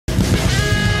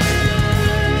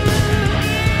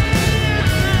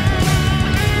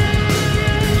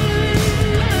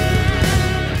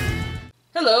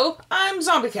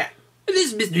Zombie Cat. And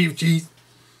this is Mr. Evilcheese.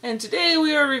 And today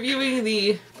we are reviewing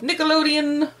the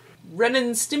Nickelodeon Ren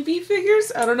and Stimpy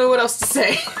figures. I don't know what else to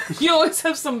say. You always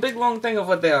have some big long thing of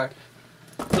what they are.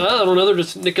 I don't know, they're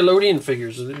just Nickelodeon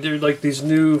figures. They're like these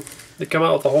new, they come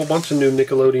out with a whole bunch of new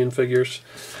Nickelodeon figures.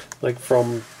 Like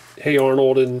from Hey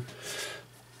Arnold and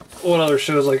what other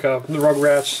shows, like the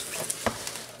Rugrats.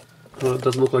 It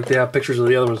doesn't look like they have pictures of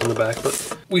the other ones in the back,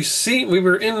 but we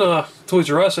were in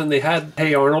Toys R Us and they had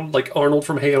Hey Arnold, like Arnold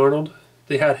from Hey Arnold.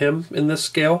 They had him in this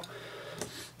scale,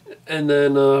 and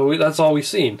then that's all we've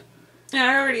seen.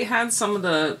 Yeah, I already had some of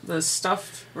the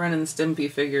stuffed Ren and Stimpy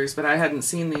figures, but I hadn't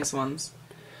seen these ones.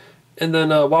 And then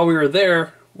while we were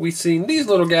there, we seen these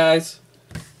little guys.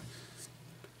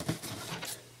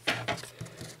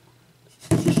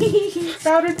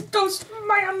 Powdered Toast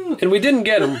Man! And we didn't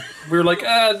get them. We were like,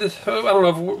 I don't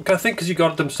know, I think because you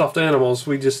got them stuffed animals,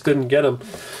 we just didn't get them.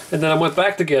 And then I went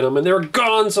back to get them, and they were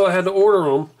gone, so I had to order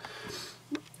them.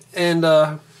 And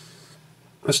I've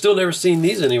still never seen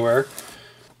these anywhere.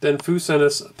 Then Fu sent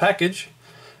us a package,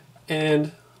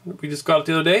 and we just got it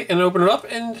the other day, and I opened it up,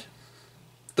 and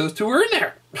those two were in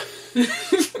there.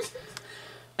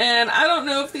 And I don't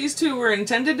know if these two were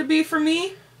intended to be for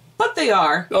me, but they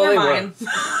are. Oh, they're mine.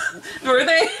 Were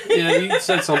they? Yeah, he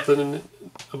said something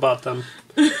about them.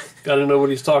 Gotta know what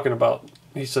he's talking about.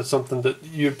 He said something that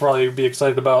you'd probably be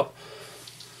excited about.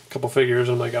 A couple figures.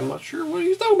 I'm like, I'm not sure what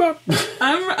he's talking about.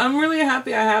 I'm really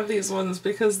happy I have these ones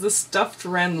because the stuffed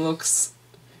Ren looks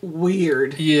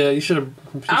weird. Yeah, you should have.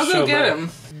 I'll go get them.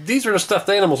 These are the stuffed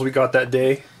animals we got that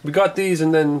day. We got these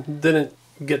and then didn't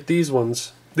get these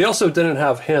ones. They also didn't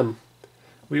have him.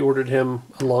 We ordered him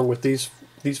along with these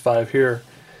five here.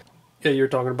 Yeah, you're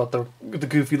talking about the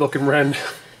goofy looking Ren.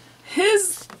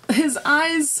 His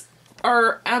eyes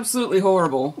are absolutely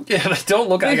horrible. Yeah, they don't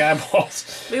look like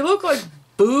eyeballs. They look like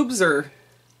boobs or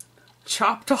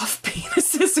chopped off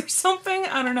penises or something.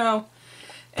 I don't know.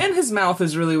 And his mouth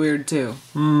is really weird too.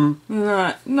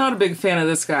 Not a big fan of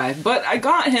this guy. But I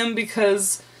got him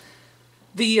because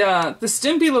the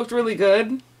Stimpy looked really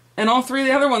good, and all three of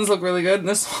the other ones look really good. And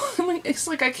this one, it's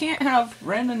like I can't have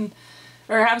Ren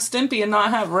or have Stimpy and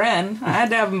not have Ren. I had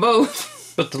to have them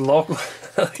both. But the log...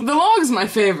 The log's my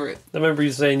favorite. I remember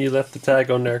you saying you left the tag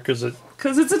on there because it's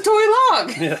a toy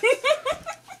log. Yeah.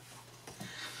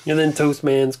 And then Toast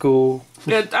Man's cool.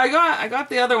 Yeah, I got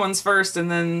the other ones first, and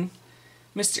then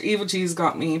Mr. Evilcheese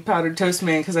got me Powdered Toast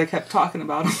Man because I kept talking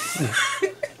about him.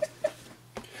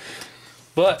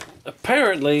 But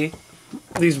apparently,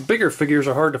 these bigger figures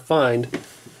are hard to find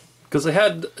because they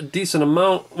had a decent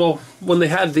amount. Well, when they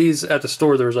had these at the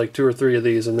store, there was like 2 or 3 of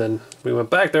these, and then we went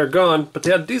back, they're gone. But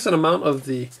they had a decent amount of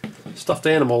the stuffed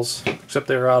animals, except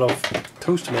they were out of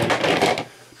Toast Man.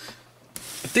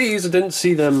 But these, I didn't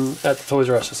see them at the Toys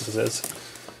R Us, as it is.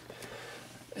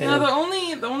 No,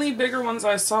 the only bigger ones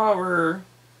I saw were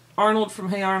Arnold from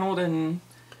Hey Arnold and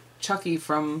Chucky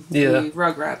from the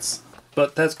Rugrats.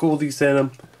 But that's cool, these sent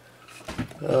them.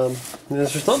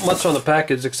 There's just not much on the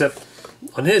package, except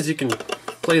on his you can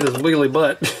play this wiggly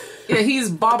butt. Yeah, he's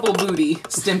Bobble Booty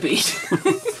Stimpy.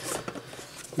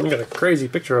 I got a crazy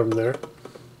picture of him there.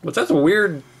 But that's a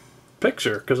weird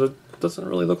picture, because it doesn't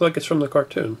really look like it's from the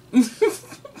cartoon.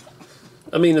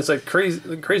 I mean, it's like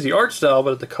crazy art style,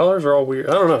 but the colors are all weird.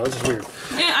 I don't know, it's just weird.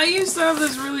 Yeah, I used to have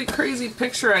this really crazy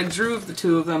picture I drew of the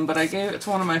two of them, but I gave it to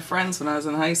one of my friends when I was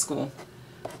in high school.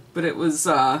 But it was,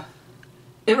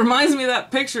 it reminds me of that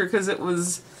picture because it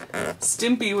was,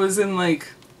 Stimpy was in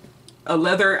like a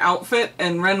leather outfit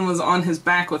and Ren was on his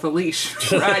back with a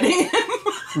leash riding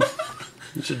him.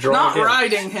 You should draw Not it again.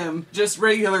 riding him, just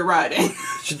regular riding.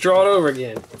 You should draw it over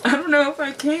again. I don't know if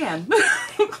I can.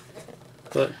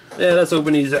 But, yeah, let's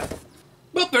open these up.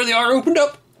 Well, there they are, opened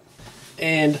up.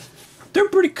 And they're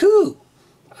pretty cool.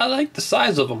 I like the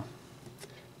size of them.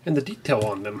 And the detail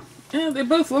on them. Yeah, they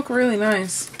both look really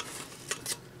nice.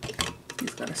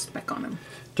 He's got a speck on him.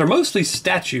 They're mostly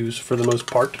statues for the most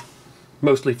part.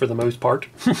 Mostly for the most part.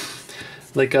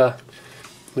 Like,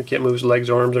 he can't move his legs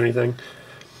or arms or anything.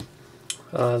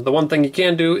 The one thing you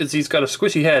can do is he's got a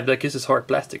squishy head. Like, this is hard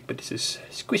plastic, but this is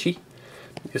squishy.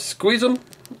 You squeeze him,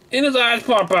 and his eyes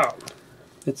pop out.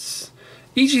 It's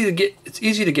easy to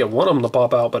get one of them to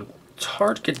pop out, but it's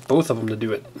hard to get both of them to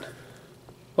do it.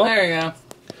 Well, there you go.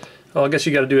 Oh, I guess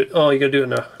you got to do it. Oh, you got to do it in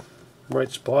the right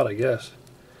spot, I guess.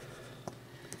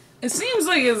 It seems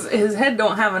like his head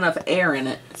don't have enough air in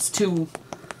it. It's too...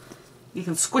 You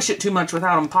can squish it too much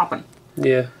without him popping.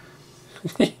 Yeah.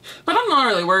 But I'm not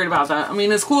really worried about that. I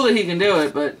mean, it's cool that he can do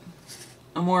it, but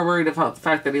I'm more worried about the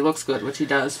fact that he looks good, which he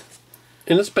does.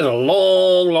 And it's been a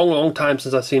long time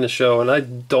since I've seen a show, and I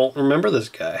don't remember this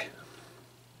guy.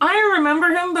 I remember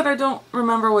him, but I don't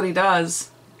remember what he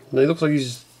does. He looks like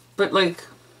he's... But, like,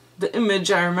 the image,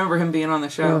 I remember him being on the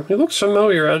show. He looks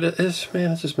familiar. Man, it's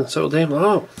just been so damn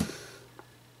long.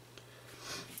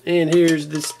 And here's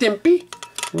the Stimpy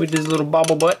with his little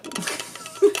bobble butt.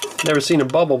 Never seen a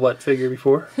bubble butt figure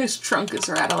before. His trunk is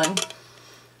rattling.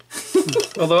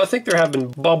 Although I think they're having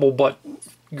bubble butt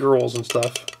girls and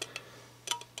stuff.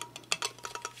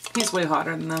 He's way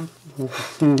hotter than them.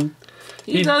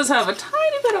 He does have a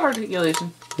tiny bit of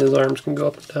articulation. His arms can go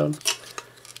up and down.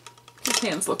 His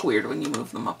hands look weird when you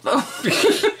move them up, though.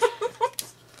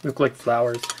 Look like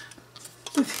flowers.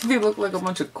 They look like a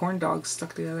bunch of corn dogs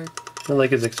stuck together. I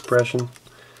like his expression.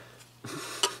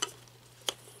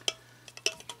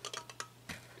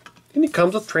 And he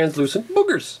comes with translucent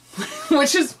boogers.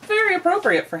 Which is very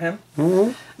appropriate for him.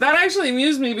 Mm-hmm. That actually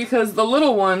amused me because the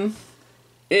little one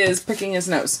is picking his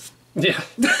nose. Yeah.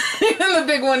 And the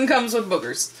big one comes with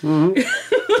boogers. Mm-hmm.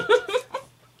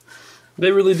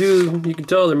 They really do. You can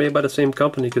tell they're made by the same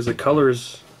company because the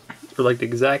colors are like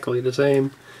exactly the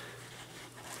same.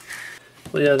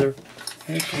 Well, yeah,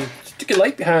 you can stick a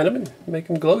light behind them and make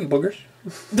them glowy boogers.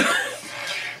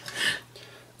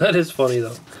 That is funny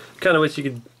though. Kind of wish you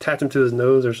could attach him to his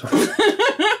nose or something.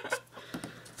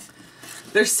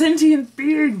 They're sentient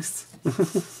beings.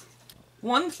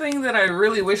 One thing that I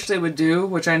really wish they would do,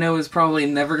 which I know is probably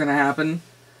never going to happen,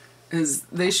 is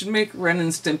they should make Ren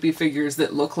and Stimpy figures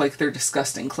that look like they're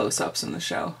disgusting close-ups in the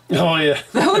show. Oh yeah.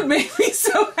 That would make me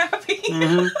so happy.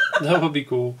 Mm-hmm. That would be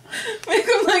cool. Make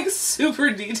them like super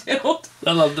detailed.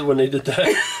 I loved it when they did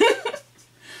that.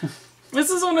 This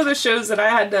is one of the shows that I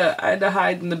had to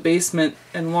hide in the basement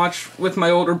and watch with my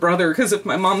older brother, because if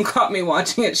my mom caught me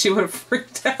watching it, she would have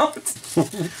freaked out.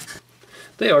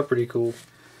 They are pretty cool.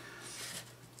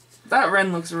 That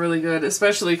Ren looks really good,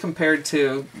 especially compared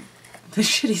to the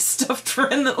shitty stuffed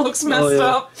Ren that looks messed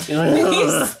up. He's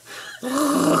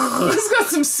got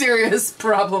some serious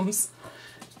problems.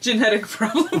 Genetic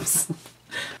problems.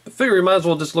 I figure we might as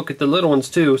well just look at the little ones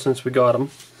too, since we got them.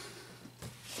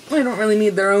 They don't really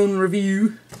need their own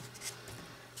review.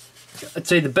 I'd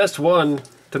say the best one,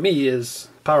 to me, is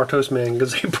Power Toast Man,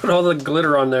 because they put all the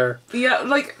glitter on there. Yeah,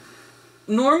 like,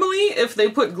 normally, if they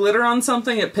put glitter on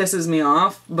something, it pisses me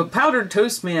off, but Powdered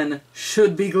Toast Man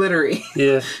should be glittery.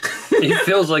 Yeah. He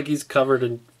feels like he's covered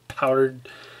in powdered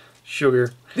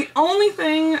sugar. The only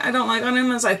thing I don't like on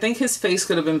him is I think his face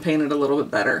could have been painted a little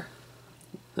bit better.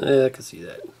 Yeah, I can see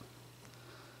that.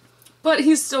 But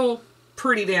he's still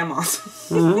pretty damn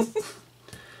awesome.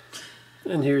 Mm-hmm.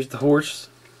 And here's the horse.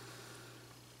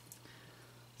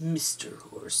 Mr.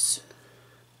 Horse.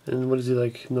 And what is he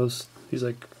like? No, he's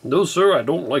like, no sir, I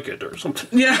don't like it, or something.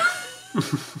 Yeah.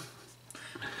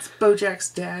 It's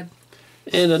Bojack's dad.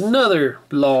 And another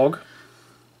log.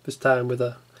 This time with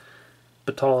a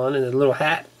baton and a little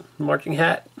hat. Marching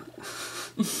hat.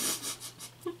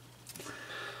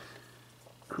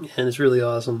 And it's really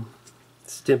awesome.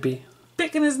 Stimpy.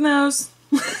 Picking his nose.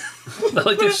 I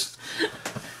like this.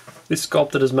 They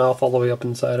sculpted his mouth all the way up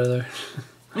inside of there.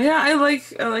 Yeah, I like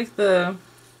the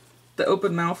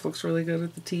open mouth. Looks really good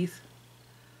with the teeth.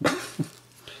 And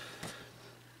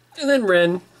then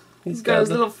Ren. He's got his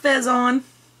little fez on.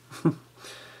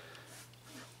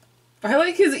 I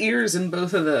like his ears in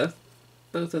both of the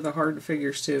hard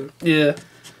figures too. Yeah.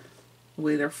 The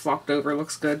way they're flopped over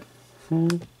looks good.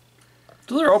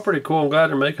 So they're all pretty cool. I'm glad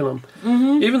they're making them.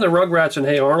 Mm-hmm. Even the Rugrats and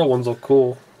Hey Arnold ones look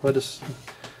cool.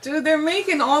 Dude, they're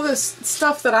making all this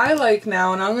stuff that I like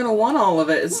now, and I'm gonna want all of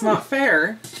it. It's not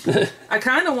fair. I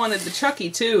kind of wanted the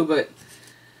Chucky too, but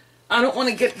I don't want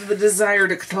to get the desire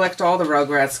to collect all the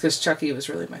Rugrats because Chucky was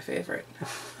really my favorite.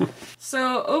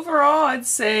 So overall, I'd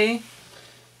say,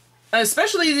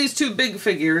 especially these two big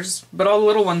figures, but all the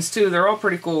little ones too, they're all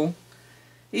pretty cool.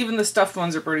 Even the stuffed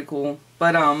ones are pretty cool.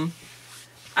 But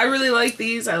I really like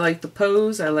these. I like the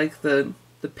pose. I like the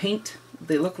paint.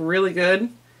 They look really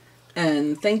good.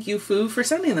 And thank you, Foo, for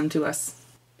sending them to us.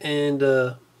 And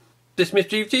this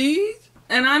Mr. Evilcheese.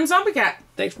 And I'm Zombie Cat.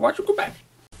 Thanks for watching. Go back.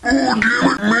 Oh,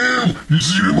 damn it, man. You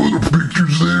see them other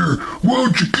pictures there? Why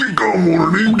don't you click on one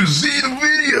of them to see the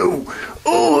video?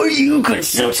 Or you can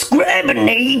subscribe and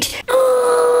eat.